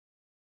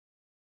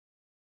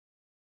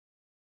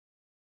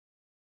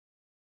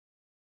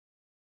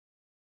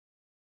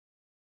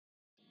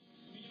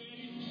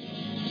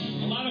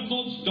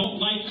don't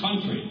like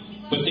country,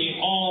 but they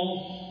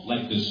all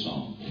like this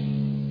song.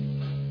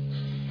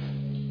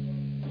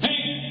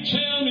 Hey,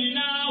 tell me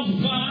now,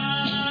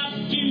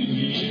 why do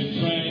you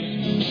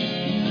drink?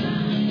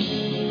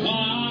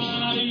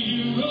 Why do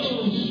you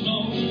roll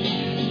slow?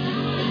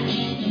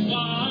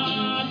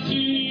 Why do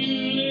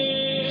you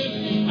live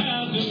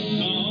as the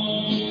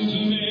songs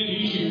that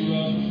you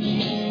wrote?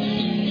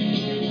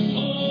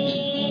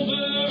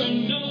 Over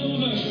and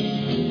over,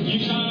 you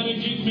try to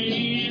get me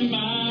in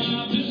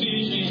my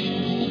position.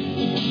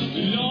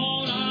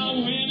 Lord, I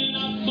win and I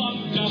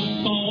fucked up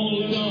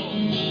all alone.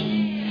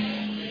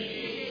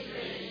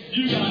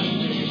 You got it.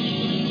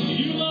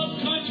 You love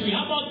country.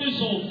 How about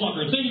this old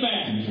fucker? Think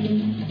back.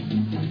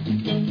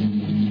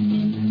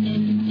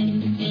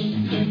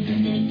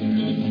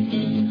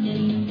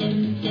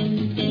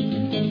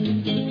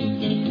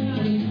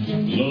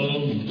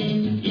 Love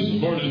is a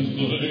burning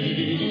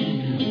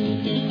flame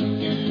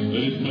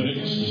that it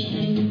makes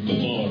the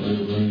fire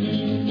rain.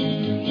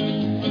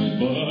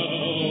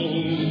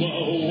 Bound by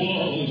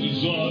wild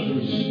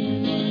desires,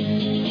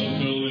 I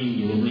fell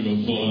into a ring of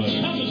fire.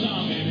 Help us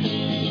out, baby.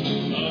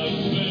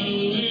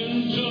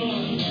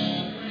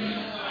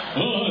 I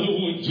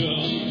went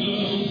down,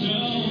 down,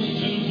 down, and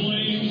the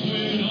flames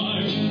went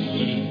higher,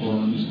 and it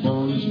burns,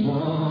 burns,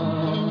 burns.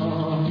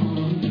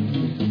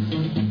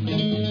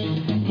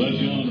 That's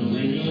the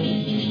unreal.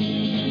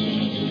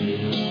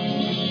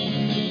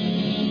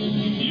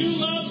 You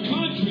love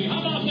country. How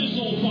about this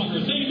old fucker?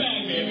 Think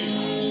back, baby.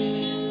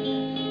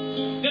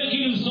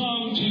 Dedicated a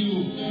song to,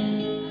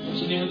 what's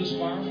the name of this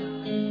bar?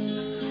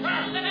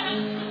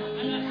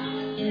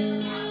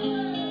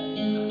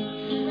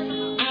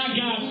 I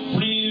got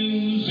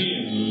friends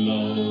in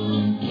low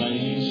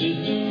places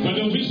where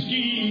the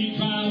whiskey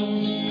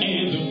drowns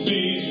and the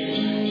beer.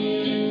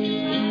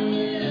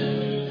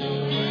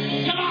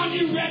 Come on,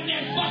 you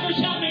redneck fuckers,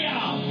 help me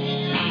out.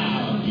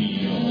 I'll be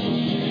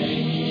okay.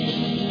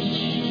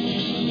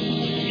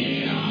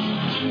 Yeah,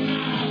 I'm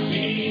not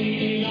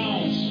big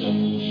on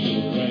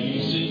social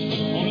races.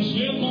 Gonna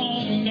slip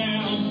on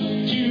down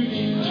to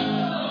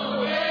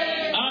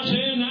I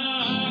said now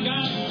I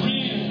got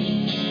friends.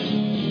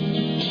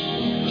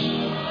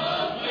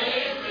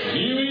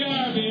 Here we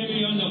are, baby,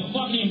 on the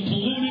fucking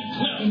polluted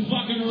Clinton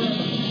fucking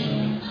river.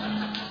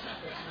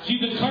 See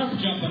the carp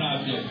jumping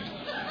out there.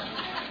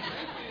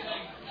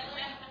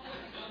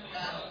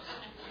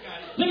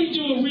 Let me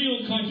do a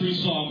real country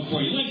song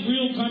for you. Like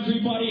real country,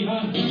 buddy,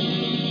 huh?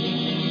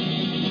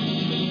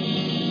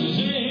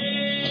 Say,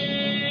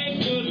 hey,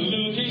 good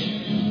looking.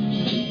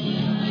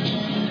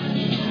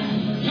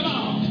 Come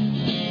on.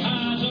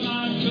 How's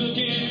about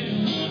cooking?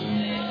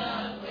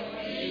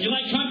 You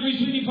like country,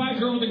 sweetie pie,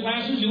 girl with the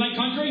glasses? You like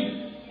country?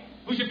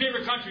 Who's your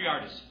favorite country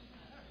artist?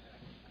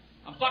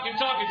 I'm fucking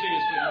talking to you,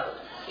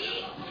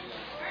 sweetie.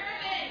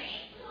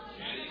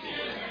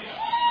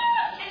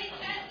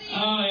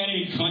 Oh, that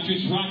ain't country.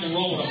 It's rock and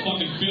roll with a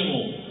fucking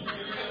fiddle.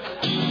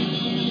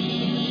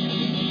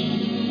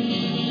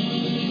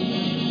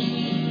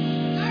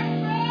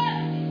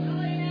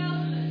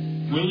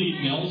 Willie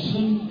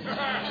Nelson?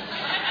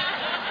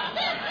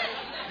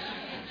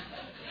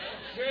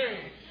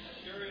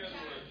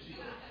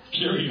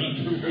 Carrie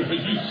Underwood,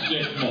 you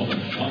sick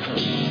motherfucker.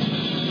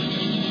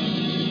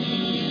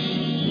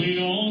 We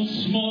don't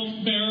smoke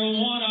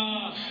marijuana.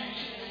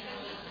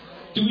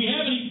 Do we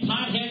have any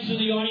potheads in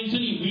the audience?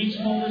 Any weed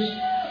smokers?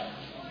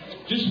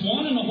 Just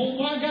one in the whole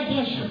bar? God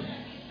bless you.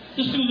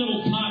 Just do a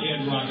little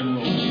pothead rock and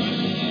roll.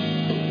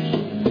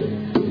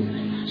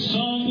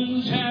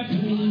 Something's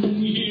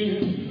happening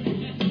here.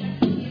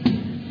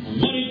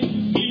 What it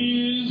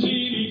is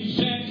ain't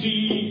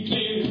exactly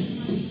clear.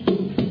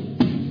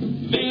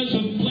 There's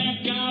a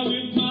black guy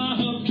with my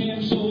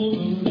hubcaps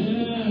over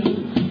there,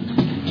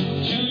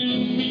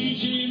 telling me,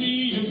 Jimmy,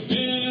 you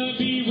better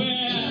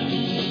beware.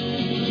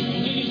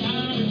 Take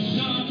time to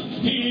stop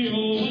here,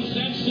 what's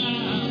that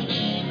sound?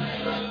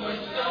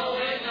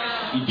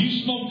 If you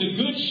smoke the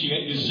good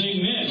shit, you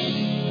sing this.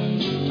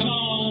 Come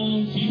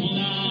on, people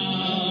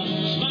now,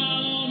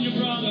 smile on your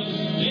brother.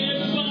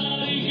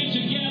 Everybody get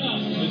together,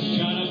 let's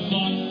try to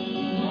fuck.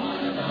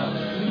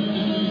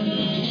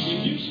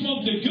 If you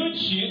smoke the good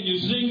shit, you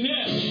sing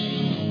this.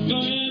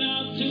 Going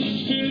out to the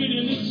spirit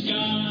in the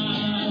sky.